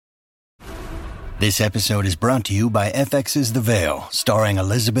This episode is brought to you by FX's The Veil, starring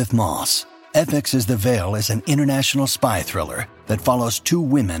Elizabeth Moss. FX's The Veil is an international spy thriller that follows two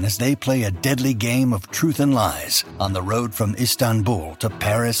women as they play a deadly game of truth and lies on the road from Istanbul to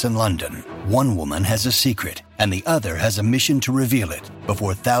Paris and London. One woman has a secret, and the other has a mission to reveal it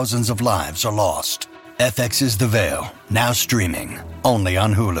before thousands of lives are lost. FX's The Veil, now streaming, only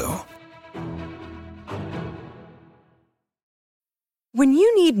on Hulu. When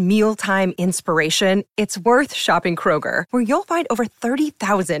you need mealtime inspiration, it's worth shopping Kroger, where you'll find over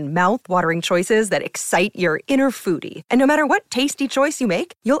 30,000 mouth-watering choices that excite your inner foodie. And no matter what tasty choice you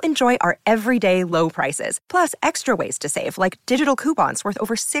make, you'll enjoy our everyday low prices, plus extra ways to save, like digital coupons worth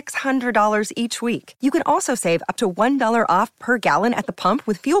over $600 each week. You can also save up to $1 off per gallon at the pump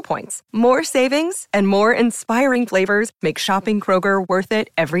with fuel points. More savings and more inspiring flavors make shopping Kroger worth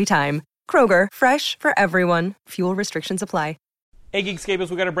it every time. Kroger, fresh for everyone. Fuel restrictions apply. Hey Geekscapists,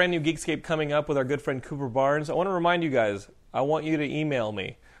 we got a brand new Geekscape coming up with our good friend Cooper Barnes. I want to remind you guys, I want you to email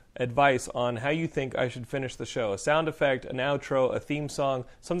me advice on how you think I should finish the show. A sound effect, an outro, a theme song,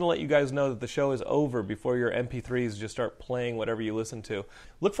 something to let you guys know that the show is over before your MP3s just start playing whatever you listen to.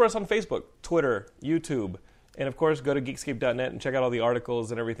 Look for us on Facebook, Twitter, YouTube, and of course go to Geekscape.net and check out all the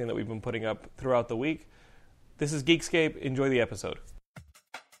articles and everything that we've been putting up throughout the week. This is Geekscape. Enjoy the episode.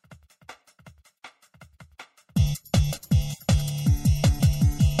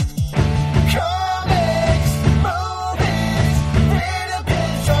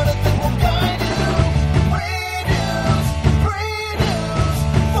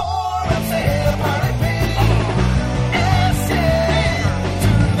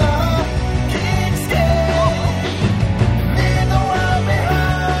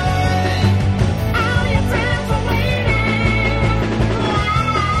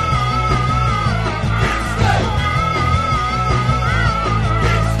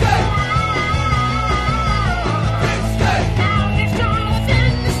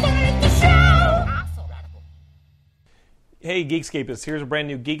 Hey Geekscapists, here's a brand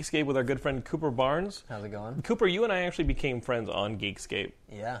new Geekscape with our good friend Cooper Barnes. How's it going? Cooper, you and I actually became friends on Geekscape.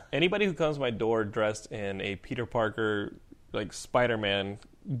 Yeah. Anybody who comes to my door dressed in a Peter Parker, like Spider-Man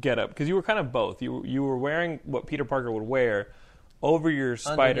getup, because you were kind of both. You were wearing what Peter Parker would wear over your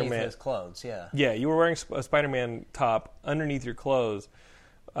Spider-Man. Underneath his clothes, yeah. Yeah, you were wearing a Spider-Man top underneath your clothes.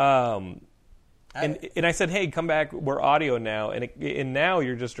 And I said, hey, come back, we're audio now. And now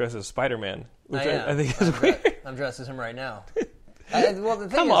you're just dressed as Spider-Man, which I think is weird. I'm dressed as him right now. The thing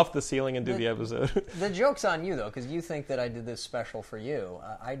Come is, off the ceiling and do the episode. The joke's on you, though, because you think that I did this special for you.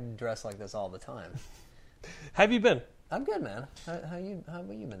 I dress like this all the time. How have you been? I'm good, man. How have you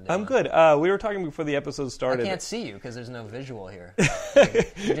been doing? I'm good. We were talking before the episode started. I can't see you because there's no visual here.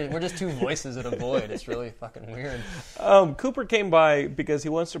 We're just two voices in a void. It's really fucking weird. Cooper came by because he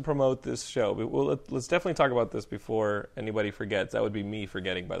wants to promote this show. Let's definitely talk about this before anybody forgets. That would be me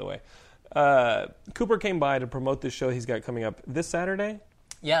forgetting, by the way. Cooper came by to promote this show he's got coming up this Saturday?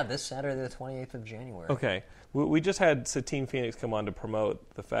 Yeah, this Saturday, the 28th of January. Okay. We just had Satine Phoenix come on to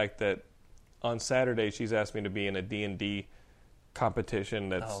promote the fact that on Saturday she's asked me to be in a D&D competition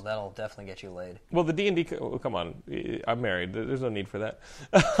that's... Oh, that'll definitely get you laid. Well, the D&D... Oh, come on. I'm married. There's no need for that.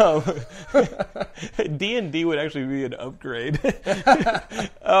 D&D would actually be an upgrade.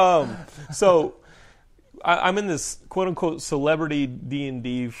 So... I'm in this quote-unquote celebrity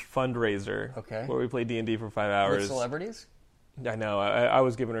D&D fundraiser, okay, where we play D&D for 5 hours. With celebrities? I know. I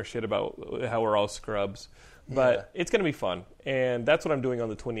was giving her shit about how we're all scrubs. But It's going to be fun, and that's what I'm doing on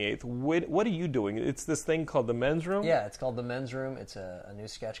the 28th. What are you doing? It's this thing called The Men's Room? Yeah, it's called The Men's Room. It's a new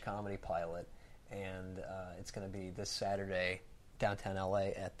sketch comedy pilot, and it's going to be this Saturday, downtown LA,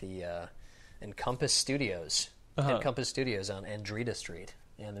 at the Encompass Studios. Encompass Studios on Andrita Street.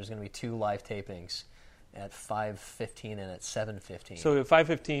 And there's going to be 2 live tapings at 5:15 and at 7:15. So at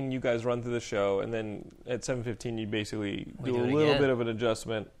 5:15, you guys run through the show, and then at 7:15, you basically do a little bit of an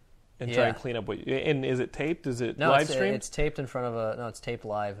adjustment and try and clean up what. And is it taped? Is it live streamed? It's taped in front of it's taped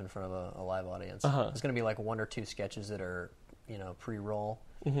live in front of a live audience. There's going to be like 1 or 2 sketches that are pre-roll,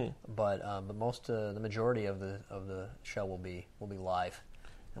 but the majority of the show will be live,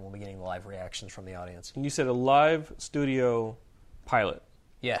 and we'll be getting live reactions from the audience. And you said a live studio pilot.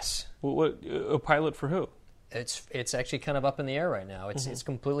 Yes. What a pilot for who? It's actually kind of up in the air right now. It's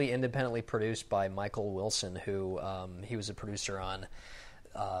completely independently produced by Michael Wilson, who he was a producer on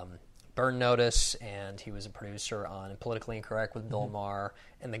Burn Notice, and he was a producer on Politically Incorrect with Bill Maher,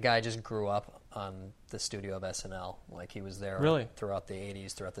 and the guy just grew up on the studio of SNL. Like, he was there throughout the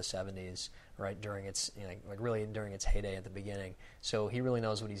 80s, throughout the 70s, right during its really during its heyday at the beginning. So he really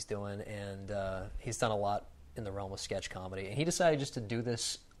knows what he's doing, and he's done a lot in the realm of sketch comedy, and he decided just to do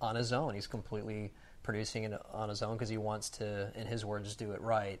this on his own. He's completely producing it on his own because he wants to, in his words, do it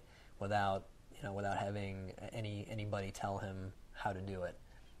right without having anybody tell him how to do it.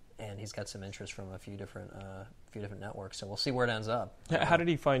 And he's got some interest from a few different networks, so we'll see where it ends up. How did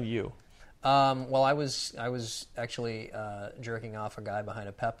he find you? Well, I was actually jerking off a guy behind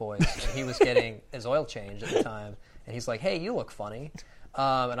a Pep Boys, and he was getting his oil change at the time, and he's like, "Hey, you look funny,"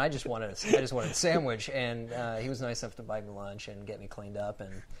 and I just wanted a sandwich, and he was nice enough to buy me lunch and get me cleaned up,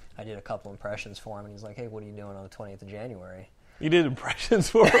 and I did a couple impressions for him, and he's like, "Hey, what are you doing on the 20th of January?" You did impressions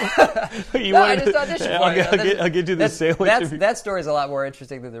for him? I just auditioned for him. I'll get you the sandwich. That story is a lot more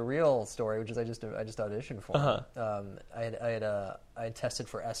interesting than the real story, which is I just auditioned for him. I had tested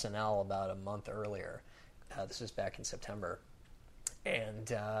for SNL about a month earlier. This was back in September.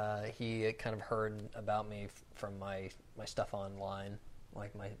 And he kind of heard about me from my stuff online,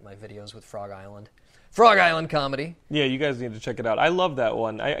 like my videos with Frog Island. Frog Island comedy. Yeah, you guys need to check it out. I love that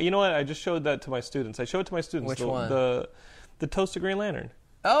one. You know what? I just showed that to my students. I show it to my students. Which one? The Toasted Green Lantern.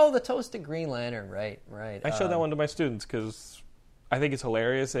 Oh, the Toasted Green Lantern, right. I show that one to my students because I think it's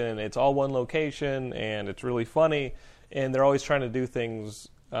hilarious, and it's all one location, and it's really funny, and they're always trying to do things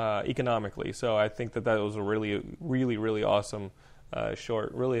economically. So I think that was a really, really, really awesome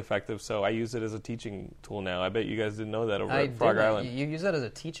short, really effective. So I use it as a teaching tool now. I bet you guys didn't know that over at Frog Island. You use that as a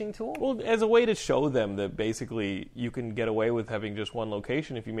teaching tool? Well, as a way to show them that basically you can get away with having just one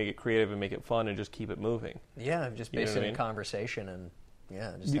location if you make it creative and make it fun and just keep it moving. Yeah, just base it in conversation and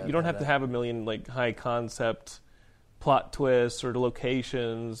just you don't have to have a million like high concept plot twists or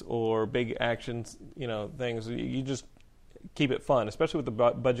locations or big actions, things. You just keep it fun, especially with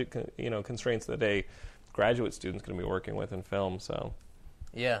the budget, constraints that a graduate student's going to be working with in film. So,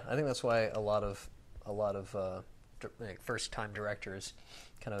 yeah, I think that's why a lot of first-time directors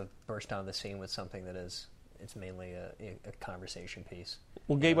kind of burst onto the scene with something that it's mainly a conversation piece.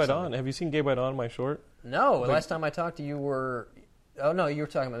 Well, Gay by Dawn. Have you seen Gay by Dawn, my short? No. Last time I talked to you were... Oh, no, you were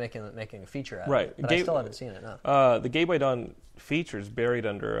talking about making a feature out of right. it. But I still haven't seen it, no. The Gay by Dawn feature's buried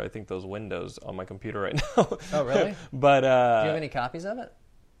under, I think, those windows on my computer right now. Oh, really? But do you have any copies of it?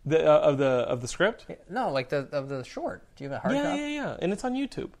 Of the script? No, like of the short. Do you have a hard copy? Yeah. And it's on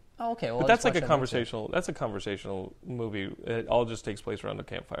YouTube. Oh, okay. Well, but that's like a conversational. That's a conversational movie. It all just takes place around a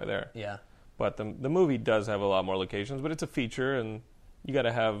campfire there. Yeah. But the movie does have a lot more locations, but it's a feature, and you got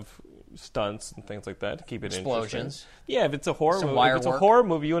to have stunts and things like that to keep it explosions. Interesting. Yeah, if it's a horror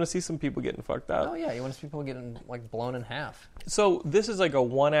movie, you want to see some people getting fucked up. Oh yeah, you want to see people getting like blown in half. So this is like a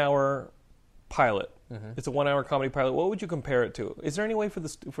 1-hour pilot. Mm-hmm. It's a 1-hour comedy pilot. What would you compare it to? Is there any way for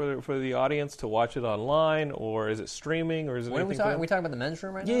the audience to watch it online, or is it streaming, or is it? What are we talking? Are we talking about the men's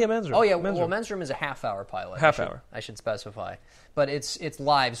room right now? Yeah, men's room. Oh yeah, men's room is a half-hour pilot. I should specify, but it's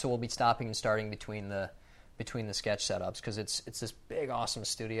live, so we'll be stopping and starting between the sketch setups because it's this big awesome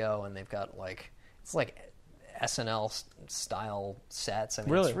studio, and they've got it's like SNL style sets. I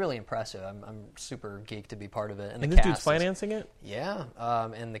mean, really? It's really impressive. I'm super geeked to be part of it. And this dude's financing it? Yeah,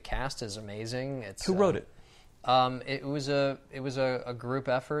 and the cast is amazing. Who wrote it? It was a group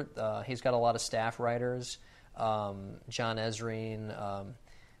effort. He's got a lot of staff writers. John Ezrine.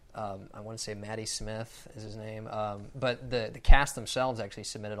 I want to say Maddie Smith is his name. But the cast themselves actually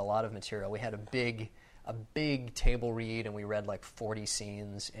submitted a lot of material. We had a big table read, and we read like 40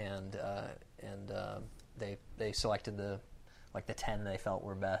 scenes, and they selected the 10 they felt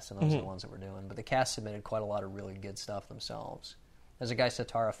were best, and those are the ones that we're doing. But the cast submitted quite a lot of really good stuff themselves. There's a guy,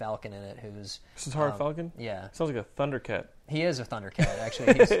 Satara Falcon, in it who's... Satara Falcon? Yeah. Sounds like a Thundercat. He is a Thundercat,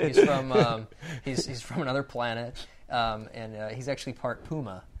 actually. He's from he's from another planet, and he's actually part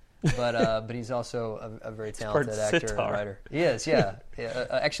Puma. But he's also a very talented actor and writer. He is, yeah.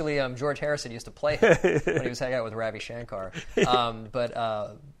 Actually, George Harrison used to play him when he was hanging out with Ravi Shankar.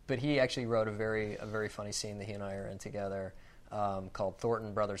 But he actually wrote a very funny scene that he and I are in together called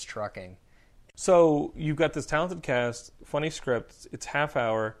Thornton Brothers Trucking. So you've got this talented cast, funny script. It's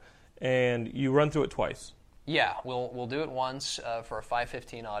half-hour, and you run through it twice. Yeah, we'll do it once for a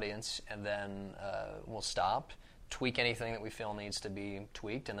 5:15 audience, and then we'll stop, tweak anything that we feel needs to be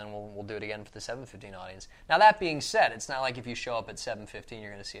tweaked, and then we'll do it again for the 7:15 audience. Now, that being said, it's not like if you show up at 7:15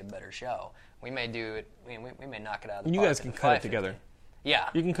 you're going to see a better show. We may do it. We may knock it out of the park. You guys can cut it together. Yeah,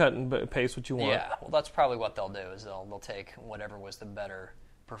 you can cut and paste what you want. Yeah, well, that's probably what they'll do. Is they'll take whatever was the better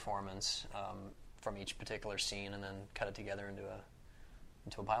performance from each particular scene, and then cut it together into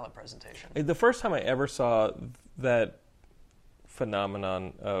a pilot presentation. The first time I ever saw that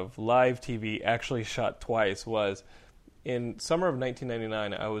phenomenon of live TV actually shot twice was in summer of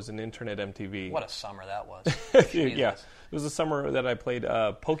 1999. I was an intern at MTV. What a summer that was. Yeah, it was the summer that I played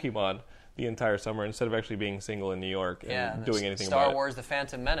Pokemon. the entire summer instead of actually being single in New York and doing anything about it. Star Wars: The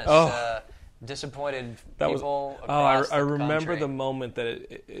Phantom Menace. Disappointed people across the I remember country. the moment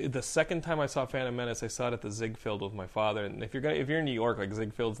that the second time I saw Phantom Menace, I saw it at the Ziegfeld with my father. And if you're in New York, like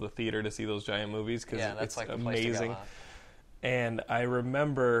Ziegfeld's the theater to see those giant movies because it's like the amazing. place to go, huh? And I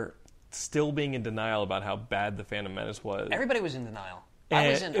remember still being in denial about how bad the Phantom Menace was. Everybody was in denial.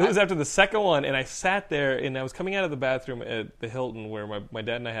 It was after the second one, and I sat there, and I was coming out of the bathroom at the Hilton where my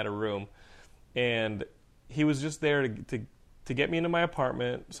dad and I had a room, and he was just there to get me into my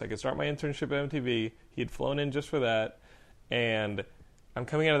apartment so I could start my internship at MTV. He had flown in just for that, and I'm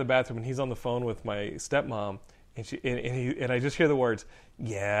coming out of the bathroom, and he's on the phone with my stepmom, and I just hear the words,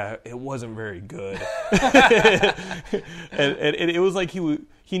 "Yeah, it wasn't very good," and it was like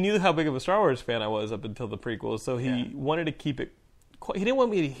he knew how big of a Star Wars fan I was up until the prequels, so he wanted to keep it. He didn't want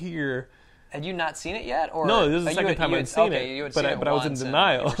me to hear. Had you not seen it yet? Or no, this is the second time I'd seen it, but I was in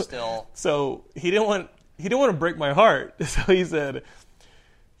denial. You were still... So he didn't want to break my heart. So he said,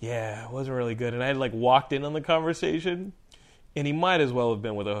 "Yeah, it wasn't really good." And I had walked in on the conversation, and he might as well have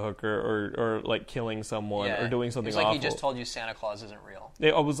been with a hooker or like killing someone or doing something awful. He just told you Santa Claus isn't real.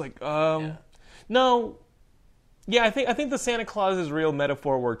 I was like, no. Yeah, I think the Santa Claus is real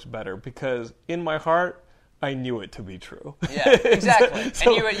metaphor works better because in my heart, I knew it to be true. Yeah, exactly.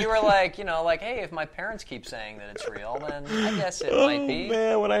 So, and you were like, hey, if my parents keep saying that it's real, then I guess it might be. Oh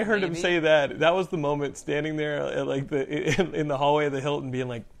man, when I heard him say that was the moment standing there at in the hallway of the Hilton, being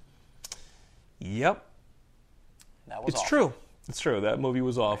like, "Yep, that was it's awful. true. It's true. That movie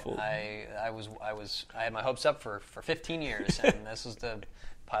was awful." I had my hopes up for 15 years, and this was the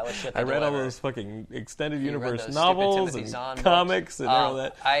pile of shit. I read all those fucking extended universe those novels stupid Timothy and Zahn comics and all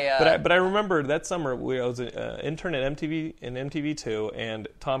that. But I remember that summer I was an intern at MTV in MTV2, and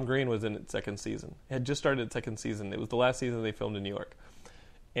Tom Green was in its second season. It had just started its second season. It was the last season they filmed in New York.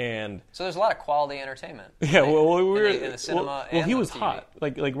 And so there's a lot of quality entertainment. Yeah, we were in the cinema. Well, he was TV. hot.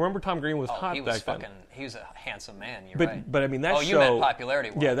 Like remember Tom Green was hot back then. He was a handsome man. But I mean that show. You meant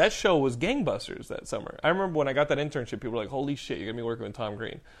popularity. Yeah, that show was gangbusters that summer. I remember when I got that internship, people were like, "Holy shit, you're gonna be working with Tom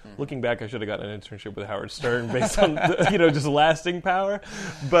Green." Mm-hmm. Looking back, I should have gotten an internship with Howard Stern based on just lasting power.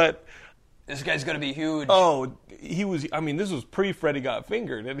 But this guy's gonna be huge. Oh, he was. I mean, this was pre Freddie Got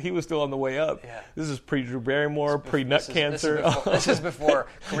Fingered, and he was still on the way up. Yeah. This is pre Drew Barrymore, pre nut cancer. This is before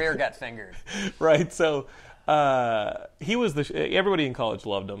career got fingered. Right. So he was everybody in college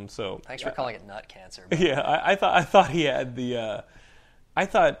loved him. So thanks for calling it nut cancer. Yeah, I thought he had the. I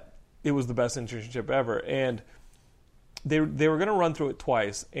thought it was the best internship ever, and they were going to run through it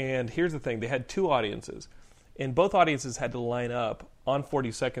twice. And here's the thing: they had two audiences, and both audiences had to line up on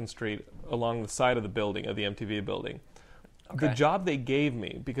 42nd Street along the side of the building, of the MTV building. Okay. The job they gave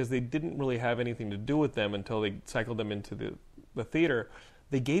me, because they didn't really have anything to do with them until they cycled them into the theater,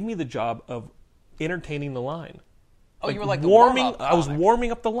 they gave me the job of entertaining the line. Oh, you were like the warming. I was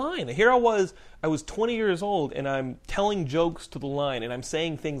warming up the line. Here I was 20 years old, and I'm telling jokes to the line, and I'm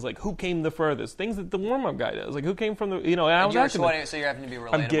saying things like, "Who came the furthest?" Things that the warm-up guy does, like, "Who came from the?" And I was actually. So you're having to be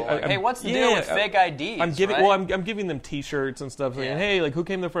relatable. Hey, what's the deal with fake IDs? I'm giving. Right? Well, I'm giving them T-shirts and stuff. Saying, "Hey, like, who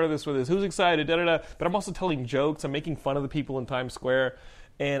came the furthest for this? Who's excited?" Da da da. But I'm also telling jokes. I'm making fun of the people in Times Square.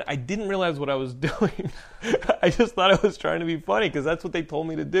 And I didn't realize what I was doing. I just thought I was trying to be funny because that's what they told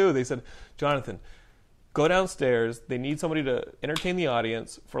me to do. They said, "Jonathan, go downstairs. They need somebody to entertain the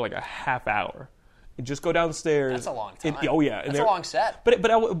audience for like a half hour. And just go downstairs." That's a long time. That's a long set.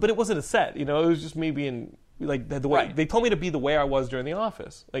 But it wasn't a set. It was just me being like the way they told me to be the way I was during the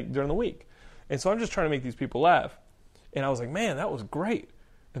office, like during the week. And so I'm just trying to make these people laugh. And I was like, "Man, that was great."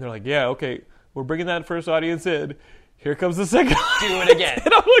 And they're like, "Yeah, okay, we're bringing that first audience in. Here comes the second audience." Do it again.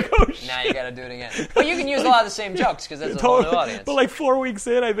 And I'm like, "Oh shit." Now you got to do it again. But you can use a lot of the same jokes because that's a whole new audience. But like 4 weeks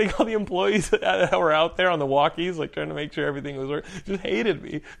in, I think all the employees that were out there on the walkies, like trying to make sure everything was working, just hated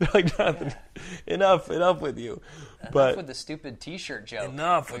me. They're like, "Jonathan, enough with you." Enough with the stupid T-shirt joke.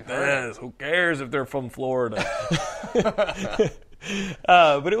 Enough with this. Who cares if they're from Florida?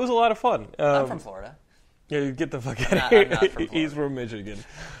 But it was a lot of fun. I'm from Florida. Yeah, get the fuck out of here. I'm not from Florida. He's from Michigan.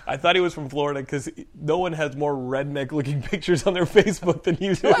 I thought he was from Florida because no one has more redneck-looking pictures on their Facebook than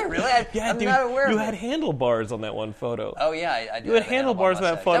you do. Do I really? I'm dude, not aware of it. You had handlebars on that one photo. Oh, yeah, I did. You had handlebars on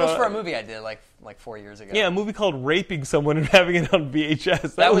that photo. That was for a movie I did like 4 years ago. Yeah, a movie called Raping Someone and having it on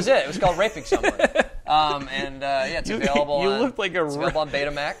VHS. That was it. It was called Raping Someone. It's available. You looked like it's available on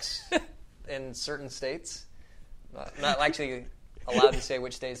Betamax in certain states. Not actually. allowed to say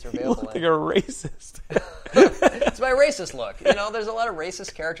which states they're You available look in. like a racist. It's my racist look. There's a lot of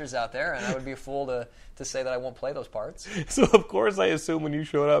racist characters out there, and I would be a fool to say that I won't play those parts. So, of course, I assume when you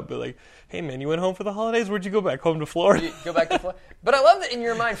showed up, be like, hey, man, you went home for the holidays? Where'd you go back? Home to Florida? You go back to Florida. But I love that in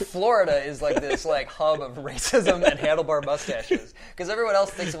your mind, Florida is like this hub of racism and handlebar mustaches. Because everyone else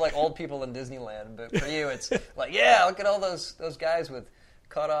thinks of old people in Disneyland, but for you, it's like, yeah, look at all those guys with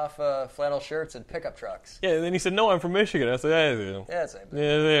cut off flannel shirts and pickup trucks. Yeah, and then he said, no, I'm from Michigan. I said, Yeah, same.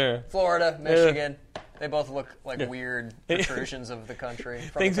 yeah, there. Florida, Michigan. They both look like weird protrusions of the country.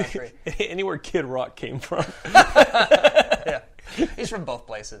 From the country. Anywhere Kid Rock came from. Yeah. He's from both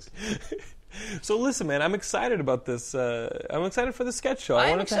places. So listen, man, I'm excited about this. I'm excited for the sketch show. I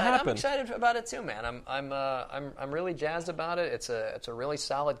want it to happen. I'm excited about it too, man. I'm really jazzed about it. It's a really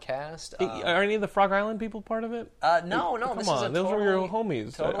solid cast. Are any of the Frog Island people part of it? No. Come this on, is those were your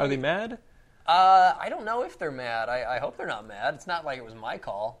homies. Are they mad? I don't know if they're mad. I hope they're not mad. It's not like it was my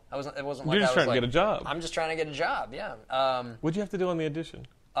call. It wasn't like You're just I was trying to get a job. I'm just trying to get a job. Yeah. What'd you have to do on the audition?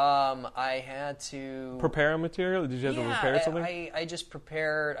 I had to Prepare a material? Did you have to prepare something? I just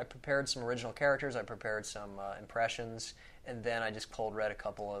prepared. I prepared some original characters. I prepared some impressions, and then I just cold read a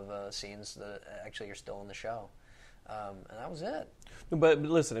couple of scenes that actually are still in the show, and that was it. But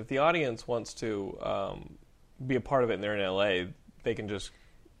listen, if the audience wants to be a part of it and they're in LA, they can just...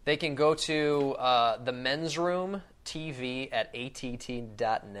 They can go to the Men's Room TV at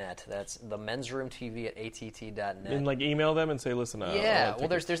att.net. That's the Men's Room TV at att.net. And email them and say, listen. Yeah, well,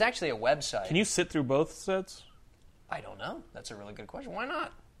 there's actually a website. Can you sit through both sets? I don't know. That's a really good question. Why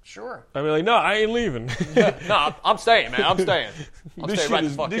not? Sure. I'd be like, no, I ain't leaving. No, I'm staying, man. I'm staying. This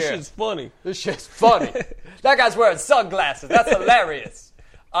shit's funny. This shit's funny. That guy's wearing sunglasses. That's hilarious.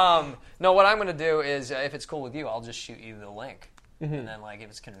 No, what I'm going to do is, if it's cool with you, I'll just shoot you the link. Mm-hmm. And then, if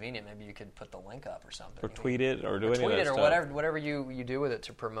it's convenient, maybe you could put the link up or something. Or tweet it, or do any of that tweet it, or stuff. whatever you do with it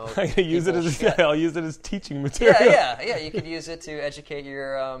to promote. I'll use it as teaching material. Yeah. You could use it to educate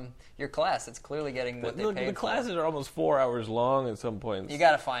your class. It's clearly getting what they paid for. The classes are almost 4 hours long at some points. You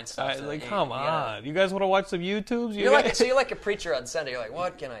got to find stuff. Come on, you guys want to watch some YouTubes? You're like a preacher on Sunday. You're like,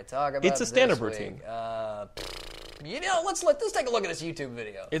 what can I talk about? It's a stand-up routine. Let's take a look at this YouTube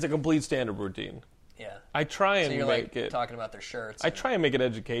video. It's a complete stand-up routine. Yeah. I try and make it talking about their shirts. I try and make it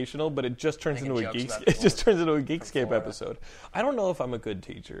educational, but it just turns into a Geekscape episode. I don't know if I'm a good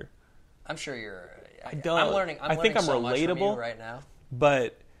teacher. I'm sure you're. I don't. I'm learning. I think I'm so much from relatable you right now.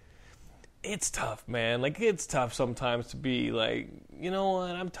 But it's tough, man. It's tough sometimes to be like, you know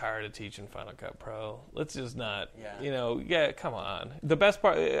what? I'm tired of teaching Final Cut Pro. Let's just not. Yeah. Come on. The best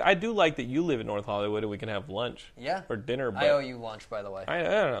part, I do like that you live in North Hollywood and we can have lunch. Yeah. Or dinner. But I owe you lunch, by the way. I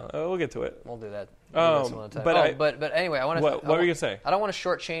don't know. We'll get to it. We'll do that. But anyway, I want to. What were you gonna say? I don't want to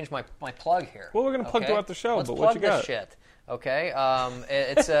shortchange my plug here. Well, we're gonna plug throughout the show. Let's but plug what you got? this shit. Okay.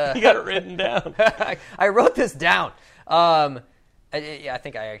 It's you got it written down. I wrote this down. I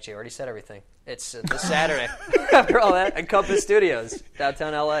think I actually already said everything. It's this Saturday. After all that, at Compass Studios,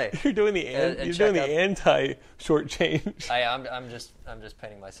 downtown LA. You're doing the anti-short change. I'm just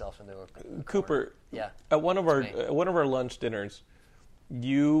painting myself into a Cooper. Yeah. At one of our lunch dinners,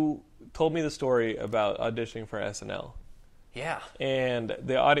 you told me the story about auditioning for SNL. Yeah. And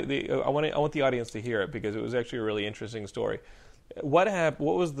I want the audience to hear it because it was actually a really interesting story. What happened?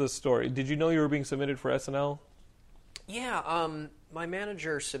 What was the story? Did you know you were being submitted for SNL? Yeah. My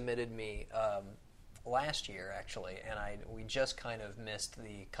manager submitted me last year, actually, and we just kind of missed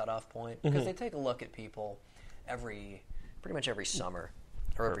the cutoff point because they take a look at people pretty much every summer,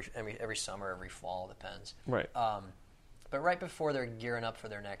 or every summer, every fall, depends. Right. But right before they're gearing up for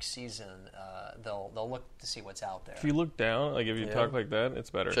their next season, they'll look to see what's out there. If you look down, if you talk like that, it's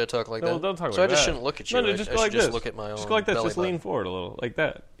better. Should I talk like that? No, don't talk like that. So I just shouldn't look at you. No, just go like this. Just look at my own. Just go like this. Just lean forward a little, like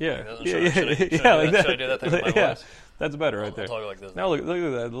that. Yeah. Should I do that thing with my voice? That's better right there. I'll talk like this. Now look at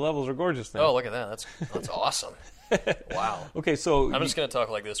that. The levels are gorgeous now. Oh, look at that. That's awesome. Wow. Okay, so I'm just going to talk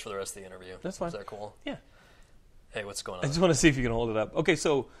like this for the rest of the interview. That's fine. Is that cool? Yeah. Hey, what's going on? I just want to see if you can hold it up. Okay,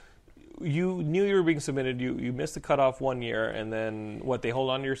 so you knew you were being submitted. You missed the cutoff 1 year, and then what? They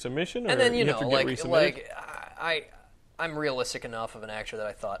hold on to your submission, or and then you have to get resubmitted? I'm realistic enough of an actor that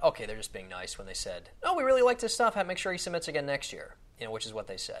I thought, okay, they're just being nice when they said, "Oh, we really like this stuff. Make sure he submits again next year." Which is what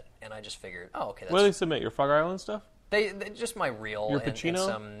they said, and I just figured, oh, okay. What do they submit? Your Frog Island stuff? They just my reel. Your and Pacino?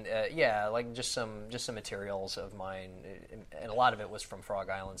 some just some materials of mine, and a lot of it was from Frog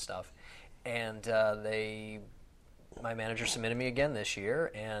Island stuff, and my manager submitted me again this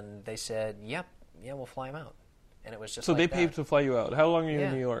year, and they said, "Yep, yeah, we'll fly him out," and it was just so like they paid to fly you out. How long are you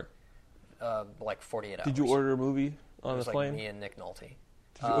in New York? Like 48 hours. Did you order a movie on it was the plane? Like me and Nick Nolte.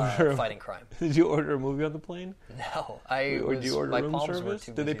 fighting crime. Did you order a movie on the plane? No, Or did you order my room palms were service?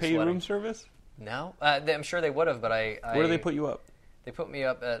 too Did they busy pay you sweating. room service? No, I'm sure they would have, but Where do they put you up? They put me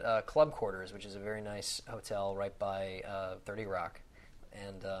up at Club Quarters, which is a very nice hotel right by 30 Rock,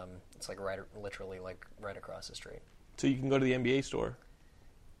 and it's like literally right across the street. So you can go to the NBA store.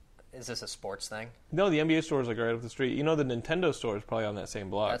 Is this a sports thing? No, the NBA store is like right up the street. You know the Nintendo store is probably on that same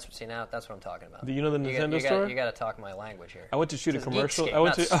block. That's what I'm talking about. Do you know the Nintendo store? You got to talk my language here. I went to shoot a It's commercial. Geekscape, I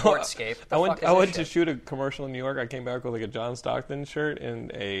went not to Sportscape. I went to shit? shoot a commercial in New York. I came back with like a John Stockton shirt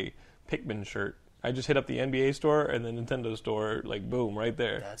and a Pikmin shirt. I just hit up the NBA store and the Nintendo store, like boom, right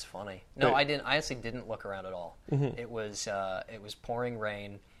there. That's funny. No, But- I didn't. I honestly didn't look around at all. Mm-hmm. It was pouring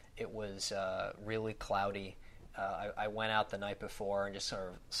rain. It was really cloudy. I went out the night before and just sort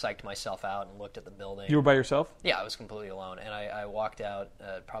of psyched myself out and looked at the building. You were by yourself? Yeah, I was completely alone, and I walked out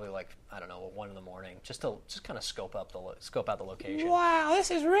probably like I don't know 1 a.m. just kind of scope out the location. Wow, this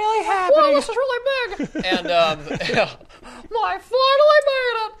is really happening. Wow, this is really big! And I finally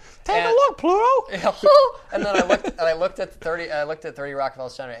made it. Take a look, Pluto. And then I looked at 30 Rockefeller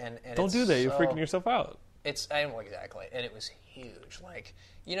Center, and Don't it's do that. You're so- freaking yourself out. I don't know exactly, and it was huge. Like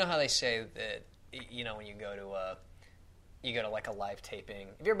you know how they say that when you go to like a live taping.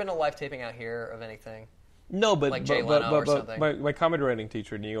 Have you ever been to a live taping out here of anything? No, but Like Jay Leno or something? my comedy writing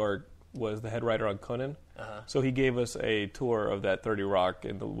teacher in New York was the head writer on Conan. So he gave us a tour of that 30 Rock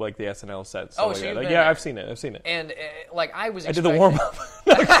and the SNL set. Oh, like so that. you've Like, been yeah, there. I've seen it. And I was. I did the warm up.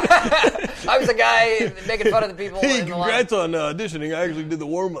 I was the guy making fun of the people. Hey, in the line. congrats on auditioning. I actually did the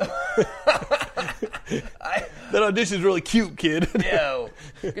warm up. That audition's really cute, kid. Yo,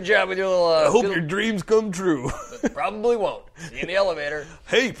 good job with your little. I hope your dreams come true. Probably won't. See you in the elevator.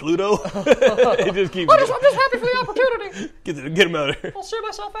 Hey, Pluto. It just keeps. I'm just happy for the opportunity. Get him out of here. I'll see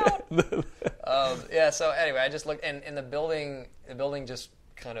myself out. Yeah. So anyway, I just looked, and the building just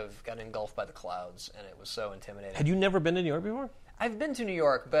kind of got engulfed by the clouds, and it was so intimidating. Had you never been to New York before? I've been to New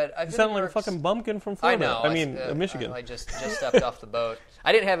York, but I've You been sound to like New a York. fucking bumpkin from I Florida. know. I mean, Michigan. I just stepped off the boat.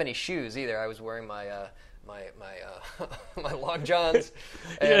 I didn't have any shoes either. I was wearing my my long johns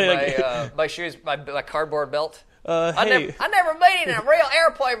and my shoes, my cardboard belt. Hey, I never been in a real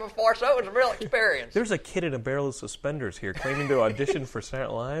airplane before, so it was a real experience. there's a kid in a barrel of suspenders here claiming to audition for Saturday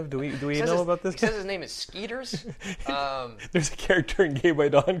Night Live. Do we know about this He kid? says his name is Skeeters. There's a character in Gay by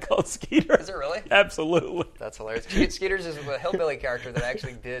Dawn called Skeeter. Is it really? Absolutely. That's hilarious. Skeeters is a hillbilly character that I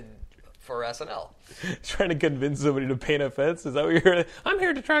actually did for SNL. Trying to convince somebody to paint a fence? Is that what you're here? I'm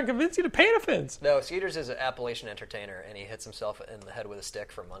here to try and convince you to paint a fence. No, Skeeters is an Appalachian entertainer, and he hits himself in the head with a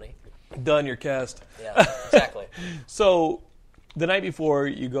stick for money. Done, you're cast. Yeah, exactly. So, the night before,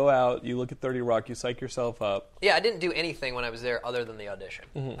 you go out, you look at 30 Rock, you psych yourself up. Yeah, I didn't do anything when I was there other than the audition.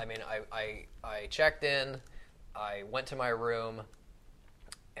 Mm-hmm. I mean, I checked in, I went to my room,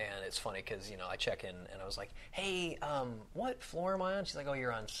 and it's funny because, I check in and I was like, hey, what floor am I on? She's like, oh,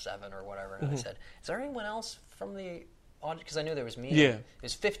 you're on 7 or whatever. And I said, is there anyone else from the audition? Because I knew there was me. Yeah.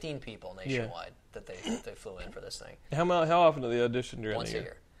 There's 15 people nationwide that they flew in for this thing. How often do they audition during Once the a year?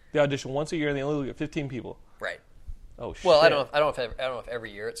 year. They audition once a year and they only look at 15 people. Right. Oh, shit. Well, I don't know if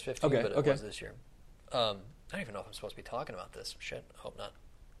every year it's 15, Okay, but it okay. was this year. I don't even know if I'm supposed to be talking about this. Shit, I hope not.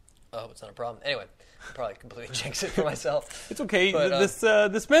 I hope it's not a problem. Anyway, I'll probably completely jinx it for myself. It's okay. But,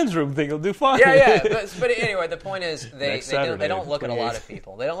 This men's room thing will do fine. Yeah. But anyway, the point is they Saturday, don't look at a lot 28th. of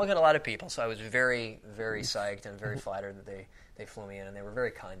people. They don't look at a lot of people. So I was very, very psyched and very flattered that they flew me in, and they were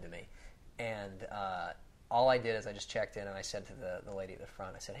very kind to me. And all I did is I just checked in, and I said to the lady at the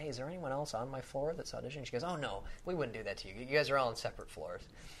front, I said, hey, is there anyone else on my floor that's auditioning? She goes, oh, no, we wouldn't do that to you. You guys are all on separate floors.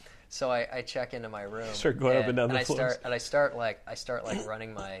 So I check into my room. Start going up and down the I floors. I start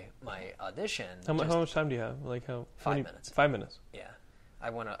running my audition. How much time do you have? Like 5 minutes. 5 minutes. Yeah, I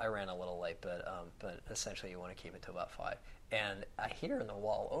ran a little late, but essentially you want to keep it to about 5. And I hear in the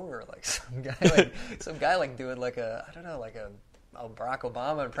wall over like some guy like doing like a Barack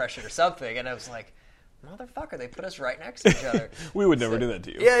Obama impression or something, and I was like, motherfucker, they put us right next to each other. We would never do that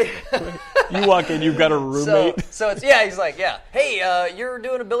to you. Yeah. You walk in, you've got a roommate. So it's he's like, yeah, hey, you're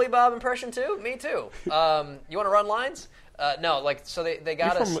doing a Billy Bob impression too? Me too. You want to run lines? No, like so they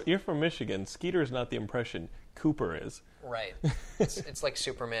got us. You're from Michigan. Skeeter's not the impression. Cooper is. Right. It's like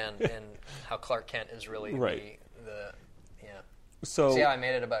Superman and how Clark Kent is really Right. the yeah. So See how I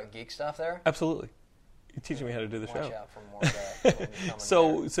made it about geek stuff there? absolutely, you're teaching me how to do the Watch show. out for more of that. when we come in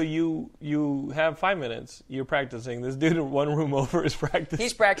there. So you have 5 minutes. You're practicing. This dude in one room over is practicing.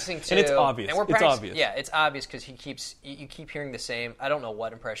 He's practicing too, and it's obvious. And we're It's practicing, obvious. Yeah, it's obvious because you keep hearing the same. I don't know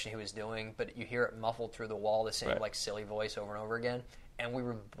what impression he was doing, but you hear it muffled through the wall, the same Right. like silly voice over and over again. And we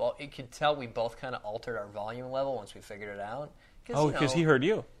were, you could tell we both kind of altered our volume level once we figured it out. Because he heard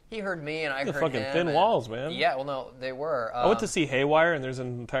you. He heard me, and I heard fucking him. thin walls, man. Yeah, well, no, they were. I went to see Haywire, and there's an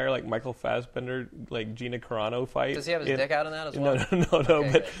entire Michael Fassbender, Gina Carano fight. Does he have his dick out in that as well? No.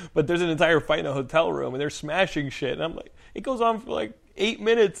 Okay, but there's an entire fight in a hotel room, and they're smashing shit, and I'm like, it goes on for 8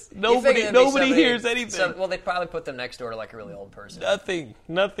 minutes. Nobody hears anything. Well, they probably put them next door to a really old person. Nothing.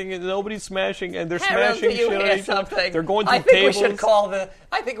 Nobody's smashing, and they're smashing shit on each other. They're going through tables.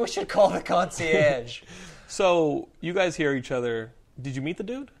 I think we should call the concierge. So you guys hear each other. Did you meet the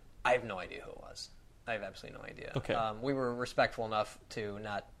dude? I have no idea who it was. I have absolutely no idea. Okay. We were respectful enough to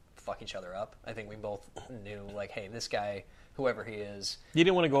not fuck each other up. I think we both knew, hey, this guy, whoever he is. You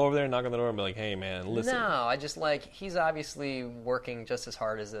didn't want to go over there and knock on the door and be like, hey, man, listen. No, I just he's obviously working just as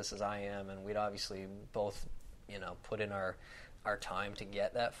hard as I am, and we'd obviously both, put in our time to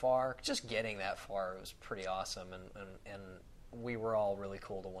get that far. Just getting that far was pretty awesome, and we were all really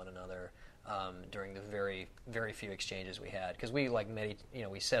cool to one another. During the very, very few exchanges we had, because we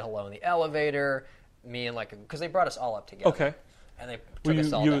we said hello in the elevator, me and because they brought us all up together. Okay. And they took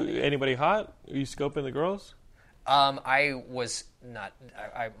us all down. Anybody hot? Were you scoping the girls? I was not.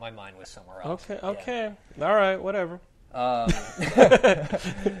 My mind was somewhere else. Okay. Yeah. All right. Whatever.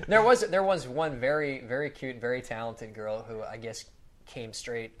 There was one very, very cute, very talented girl who I guess came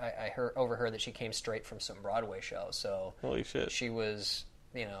straight. I overheard that she came straight from some Broadway show. So holy shit. She was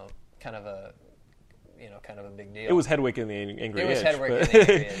kind of a big deal. It was Hedwig in the Angry Inch. It was Hedwig in the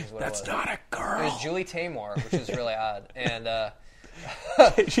Angry Inch. That's not a girl. It was Julie Taymor, which is really odd, and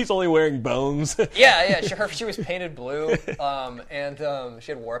she's only wearing bones. Yeah. She was painted blue, and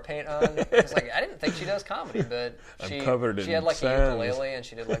she had war paint on. It's I didn't think she does comedy, but she had a ukulele, and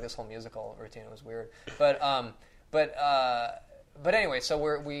she did this whole musical routine. It was weird, but anyway,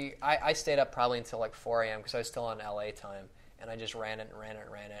 so I stayed up probably until 4 a.m. because I was still on LA time. And I just ran it.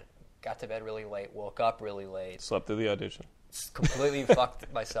 Got to bed really late. Woke up really late. Slept through the audition. Completely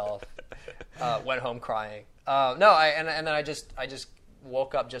fucked myself. Went home crying. And then I just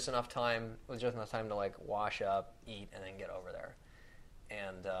woke up just enough time to wash up, eat, and then get over there.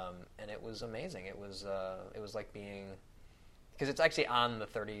 And it was amazing. It was like being, because it's actually on the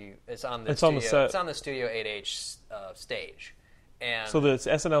 30. It's on the Studio 8H stage. And so the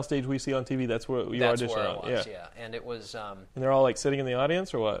SNL stage we see on TV, that's where you auditioned on. Yeah. And it was. And they're all sitting in the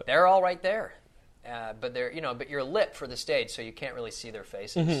audience, or what? They're all right there, but but you're lit for the stage, so you can't really see their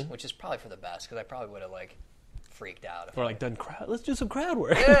faces, which is probably for the best, because I probably would have freaked out. Or done crowd. Let's do some crowd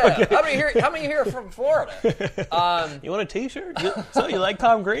work. Yeah. How many here are from Florida? You want a T-shirt? So you like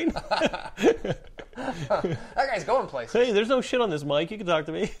Tom Green? That guy's going places. Hey, there's no shit on this mic. You can talk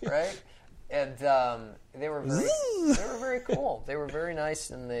to me, right? And they were very cool. They were very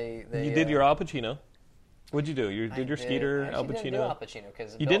nice, and they you did your Al Pacino. What'd you do? You did your Skeeter Al Pacino? I didn't do Al Pacino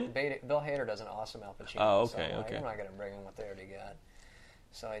because Bill Hader does an awesome Al Pacino. Oh, okay, so okay. I'm not going to bring in what they already got.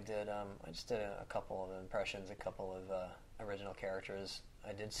 So I did. I just did a couple of impressions, a couple of original characters.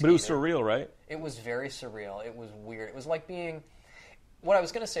 I did. Skeeter. But it was surreal, right? It was very surreal. It was weird. It was like being. What I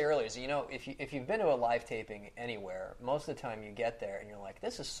was going to say earlier is, if you've been to a live taping anywhere, most of the time you get there and you're like,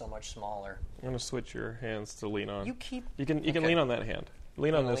 this is so much smaller. I'm going to switch your hands to lean on. You can lean on that hand.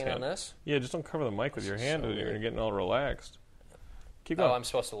 Lean on this hand. On this? Yeah, just don't cover the mic with your hand. So you're getting all relaxed. Keep going. Oh, I'm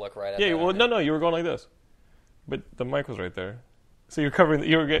supposed to look right at that. Yeah, well, no, you were going like this. But the mic was right there. So you're covering.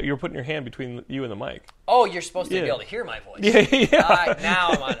 You're putting your hand between you and the mic. Oh, you're supposed to be able to hear my voice. Yeah. Now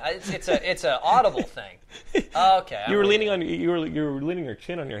I'm on. It's an audible thing. Okay. You were leaning your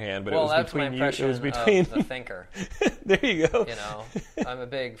chin on your hand, but it was between you. It was between of the thinker. There you go. I'm a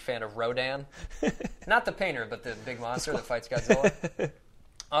big fan of Rodan, not the painter, but the big monster that fights Godzilla.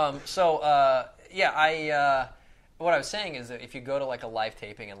 What I was saying is that if you go to a live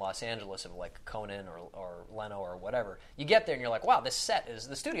taping in Los Angeles of Conan or Leno or whatever, you get there and you're like, wow, the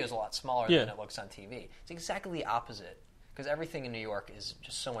studio is a lot smaller than it looks on TV. It's exactly the opposite, because everything in New York is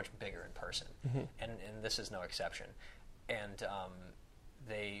just so much bigger in person, and this is no exception. And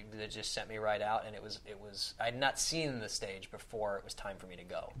they just sent me right out, and it was I had not seen the stage before it was time for me to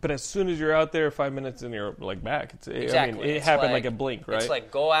go. But as soon as you're out there, 5 minutes and you're back, exactly. I mean, it happened like a blink, right? It's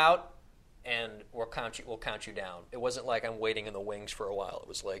go out. And we'll count you down. It wasn't like I'm waiting in the wings for a while. It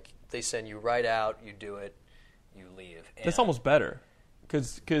was like they send you right out, you do it, you leave. And that's almost better,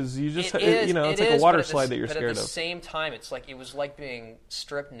 because you just it's like a water slide that you're scared of. But at the same time, it was like being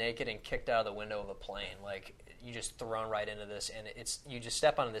stripped naked and kicked out of the window of a plane. You just thrown right into this, and you just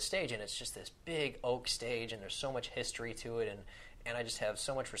step onto this stage, and it's just this big oak stage, and there's so much history to it, and I just have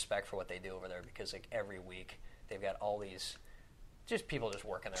so much respect for what they do over there, because every week they've got all these. Just people just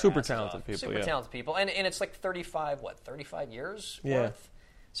working their super talented people, super talented people, and it's 35 years worth.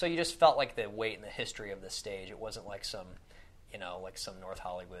 So you just felt like the weight and the history of the stage. It wasn't like some, like some North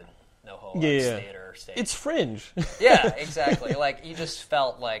Hollywood NoHo theater stage. It's fringe. Yeah, exactly. Like you just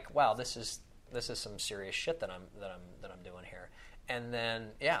felt like, wow, this is some serious shit that I'm doing here. And then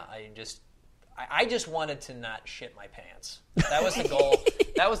I just wanted to not shit my pants. That was the goal.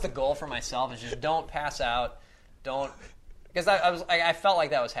 That was the goal for myself, is just don't pass out, don't. Because I felt like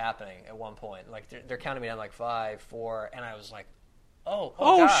that was happening at one point. Like they're counting me down like 5, 4, and I was like, oh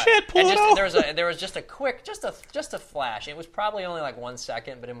God. Shit, pull it out. There was just a quick, just a flash. It was probably only like 1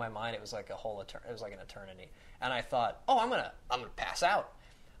 second, but in my mind it was like it was like an eternity. And I thought, I'm gonna pass out.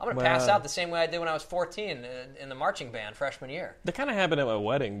 I'm gonna pass out the same way I did when I was 14 in the marching band freshman year. That kind of happened at my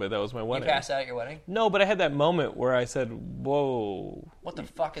wedding, but that was my wedding. You passed out at your wedding? No, but I had that moment where I said, "Whoa, what the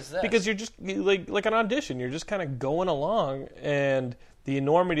fuck is this?" Because you're just like an audition. You're just kind of going along, and the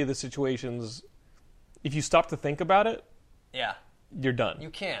enormity of the situations. If you stop to think about it, yeah, you're done. You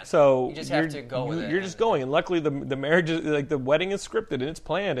can't. So you just have to go with it. You're just going, and luckily the marriage is like the wedding is scripted and it's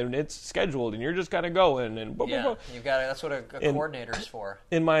planned and it's scheduled, and you're just kind of going and you got it. That's what a coordinator is for.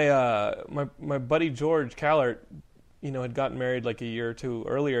 And my buddy George Callert, had gotten married like a year or two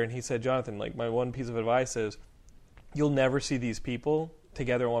earlier, and he said, Jonathan, like my one piece of advice is, you'll never see these people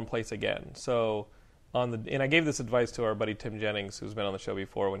together in one place again. So. And I gave this advice to our buddy Tim Jennings, who's been on the show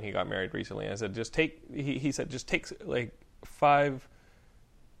before when he got married recently. I said, he said, just take like 5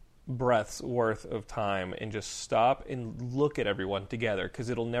 breaths worth of time and just stop and look at everyone together, because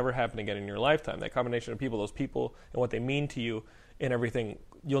it'll never happen again in your lifetime. That combination of people, those people, and what they mean to you and everything,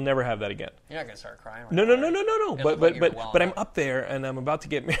 you'll never have that again. You're not going to start crying. No. But I'm up there and I'm about to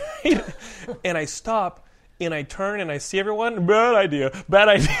get married, and I stop. And I turn and I see everyone. Bad idea.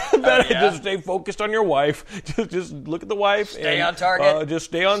 Just stay focused on your wife. Just look at the wife. Stay on target. Just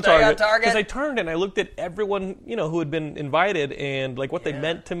stay on target. Because I turned and I looked at everyone, who had been invited, and like what they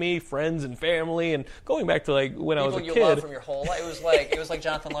meant to me, friends and family, and going back to like when I was a kid. People you loved from your whole life. It was like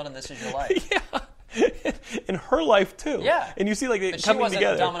Jonathan London, This Is Your Life. Yeah. And her life too. Yeah. And you see like it coming together. She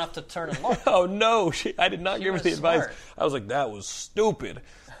wasn't dumb enough to turn and look. Oh no, I did not give her the advice. I was like, that was stupid.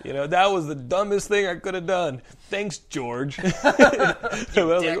 That was the dumbest thing I could have done. Thanks, George. I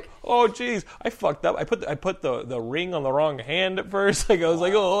was like, oh, geez, I fucked up. I put the ring on the wrong hand at first. Like I was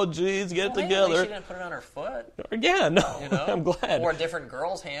like, oh, geez, get it together. She didn't put it on her foot. Yeah, no, I'm glad. Or a different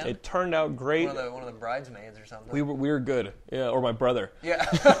girl's hand. It turned out great. One of the bridesmaids or something. We were good. Yeah, or my brother. Yeah.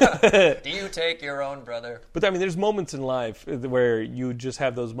 Do you take your own brother? But I mean, there's moments in life where you just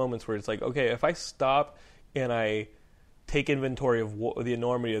have those moments where it's like, okay, if I stop and I take inventory of the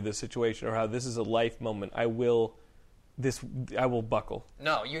enormity of this situation, or how this is a life moment, I will buckle.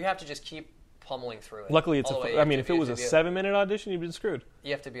 No, you have to just keep pummeling through it. Luckily, if it was a 7-minute audition, you'd been screwed.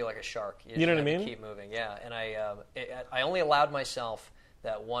 You have to be like a shark. You know what I mean? Keep moving, yeah. And I only allowed myself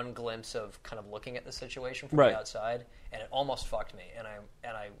that one glimpse of kind of looking at the situation from the outside, and it almost fucked me. And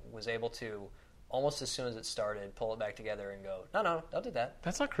I was able to, almost as soon as it started, pull it back together and go, no, don't do that.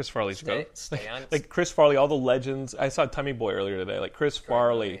 That's not Chris Farley's go. Stay on. Like Chris Farley, all the legends. I saw Tommy Boy earlier today. Like Chris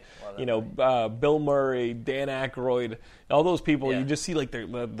Farley, Bill Murray, Dan Aykroyd, all those people. Yeah. You just see like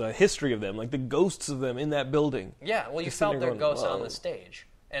the history of them, like the ghosts of them in that building. Yeah, well, you felt their ghosts on the stage.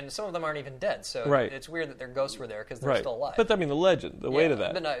 And some of them aren't even dead, so it's weird that their ghosts were there because they're still alive. But I mean, the legend, the weight of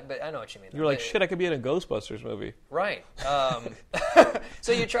that. But I know what you mean. You're like, shit, I could be in a Ghostbusters movie. Right.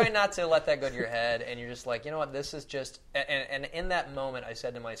 So you try not to let that go to your head, and you're just like, you know what, this is just... And in that moment, I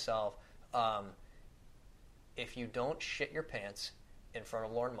said to myself, if you don't shit your pants in front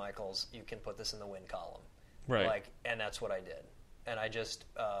of Lorne Michaels, you can put this in the win column. Right. And that's what I did. And I just,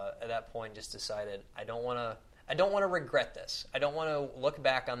 at that point, just decided, I don't want to regret this. I don't want to look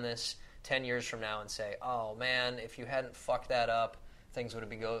back on this 10 years from now and say, oh, man, if you hadn't fucked that up, things would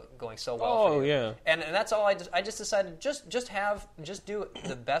be going so well for you. Yeah. And that's all I just decided, just do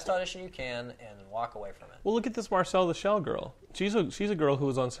the best audition you can and walk away from it. Well, look at this Marcel the Shell girl. She's a girl who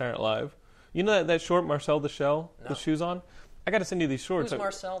was on Saturday Night Live. You know that short Marcel the Shell with shoes on? I got to send you these shorts. Who's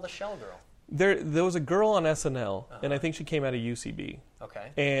Marcel the Shell girl? There was a girl on SNL, and I think she came out of UCB.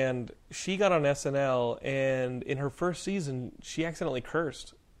 Okay. And she got on SNL, and in her first season, she accidentally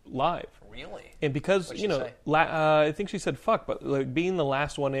cursed live. Really? And because, What'd she say? I think she said fuck, but like, being the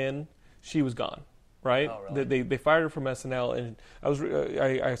last one in, she was gone. Right? Oh, really? They fired her from SNL, and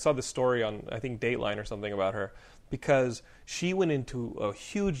I saw this story on, I think, Dateline or something about her, because she went into a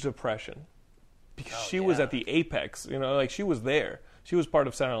huge depression because she was at the apex. Like she was there. She was part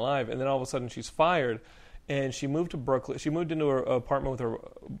of Saturday Night Live, and then all of a sudden she's fired, and she moved to Brooklyn. She moved into her apartment with her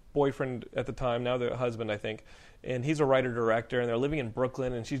boyfriend at the time, now their husband, I think, and he's a writer-director, and they're living in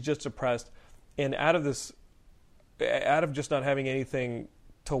Brooklyn, and she's just depressed. And out of just not having anything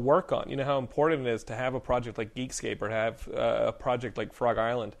to work on. You know how important it is to have a project like Geekscape or to have a project like Frog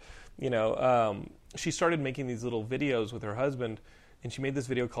Island. She started making these little videos with her husband, and she made this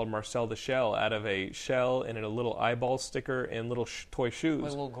video called Marcel the Shell out of a shell and a little eyeball sticker and little toy shoes.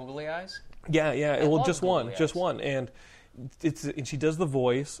 With little googly eyes? Yeah. Well, just one. And she does the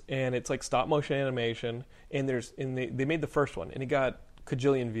voice, and it's like stop motion animation. And they made the first one, and it got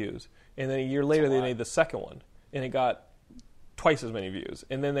cajillion views. And then a year later, they made the second one, and it got twice as many views.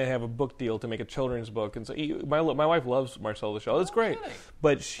 And then they have a book deal to make a children's book. And so my wife loves Marcel the Shell. It's great. Kidding.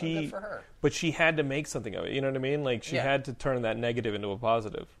 But good for her. But she had to make something of it. You know what I mean? Like she had to turn that negative into a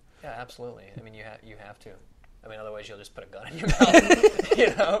positive. Yeah, absolutely. I mean, you have to. I mean, otherwise you'll just put a gun in your mouth.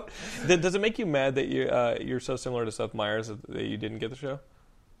 You know. Does it make you mad that you're so similar to Seth Meyers that you didn't get the show?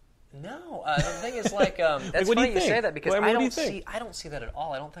 No, the thing is, like, that's what do funny you you say that because I don't see that at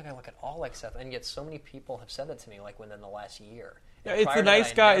all. I don't think I look at all like Seth, and yet so many people have said that to me, like within the last year. Yeah, it's the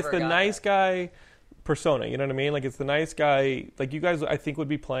nice guy. It's the nice guy persona. You know what I mean? Like it's the nice guy. Like you guys, I think would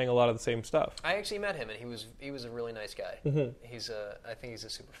be playing a lot of the same stuff. I actually met him, and he was a really nice guy. Mm-hmm. I think he's a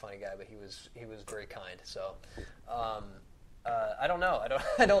super funny guy, but he was very kind. So, I don't know.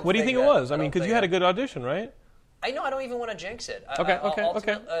 I don't. What do you think it was? I mean, because you had a good audition, right? I know. I don't even want to jinx it. Okay.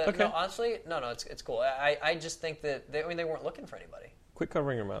 No, honestly, no. It's cool. I just think that they weren't looking for anybody. Quit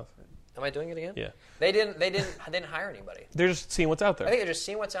covering your mouth. Am I doing it again? Yeah. They didn't hire anybody. They're just seeing what's out there. I think they're just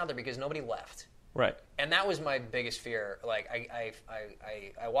seeing what's out there because nobody left. Right. And that was my biggest fear. Like I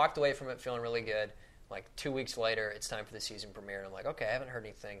walked away from it feeling really good. Like 2 weeks later, it's time for the season premiere, and I'm like, okay, I haven't heard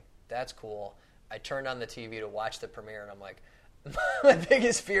anything. That's cool. I turned on the TV to watch the premiere, and I'm like, my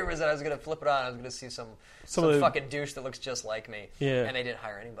biggest fear was that I was going to flip it on. I was going to see some fucking douche that looks just like me. Yeah. And they didn't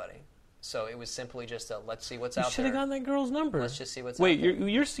hire anybody. So it was simply just let's see what's out there. You should have gotten that girl's number. Let's just see what's out there. Wait,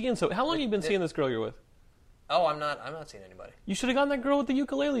 you're seeing so? How long have you been seeing this girl you're with? Oh, I'm not seeing anybody. You should have gotten that girl with the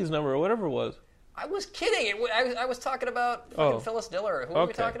ukulele's number or whatever it was. I was kidding. I was talking about fucking Phyllis Diller. Who were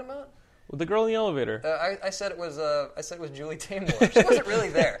we talking about? Well, the girl in the elevator. I said it was Julie Taymor. She wasn't really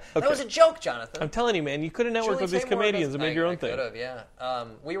there. Okay. That was a joke, Jonathan. I'm telling you, man. You could have networked with these comedians and made your own thing. I could have, yeah.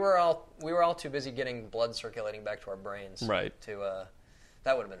 We were all too busy getting blood circulating back to our brains. Right.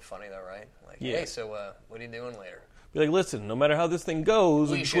 That would have been funny, though, right? Like, hey, so what are you doing later? Be like, listen, no matter how this thing goes,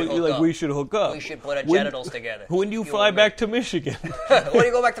 we should hook up. We should put our genitals together. When do you fly back to Michigan? When do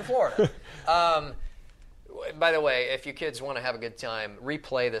you go back to Florida? By the way, if you kids want to have a good time,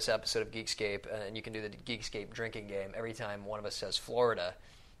 replay this episode of Geekscape, and you can do the Geekscape drinking game. Every time one of us says Florida,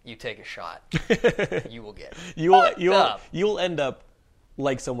 you take a shot. You will get you'll end up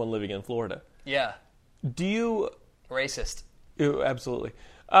like someone living in Florida. Yeah. Do you racist? Absolutely.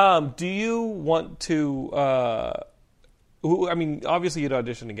 Do you want to? I mean, obviously, you'd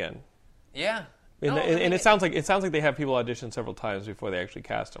audition again. Yeah. And it sounds like they have people audition several times before they actually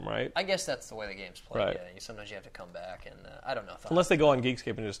cast them, right? I guess that's the way the game's played. Right. Yeah. Sometimes you have to come back, and I don't know. Unless they go on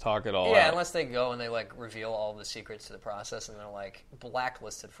Geekscape and just talk it all out. Yeah, unless they go and they like reveal all the secrets to the process, and they're like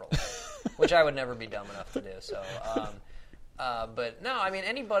blacklisted for life, which I would never be dumb enough to do. So, but no, I mean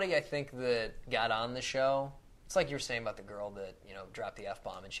anybody I think that got on the show. It's like you were saying about the girl that dropped the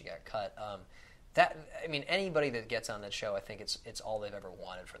F-bomb and she got cut. Anybody that gets on that show, I think it's all they've ever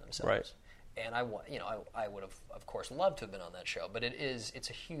wanted for themselves. Right. And I would have, of course, loved to have been on that show. But it's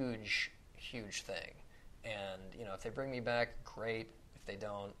a huge, huge thing. And if they bring me back, great. If they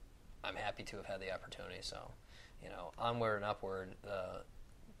don't, I'm happy to have had the opportunity. So, onward and upward.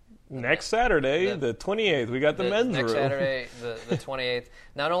 Next Saturday, the 28th, we got the men's room. Next Saturday, the 28th.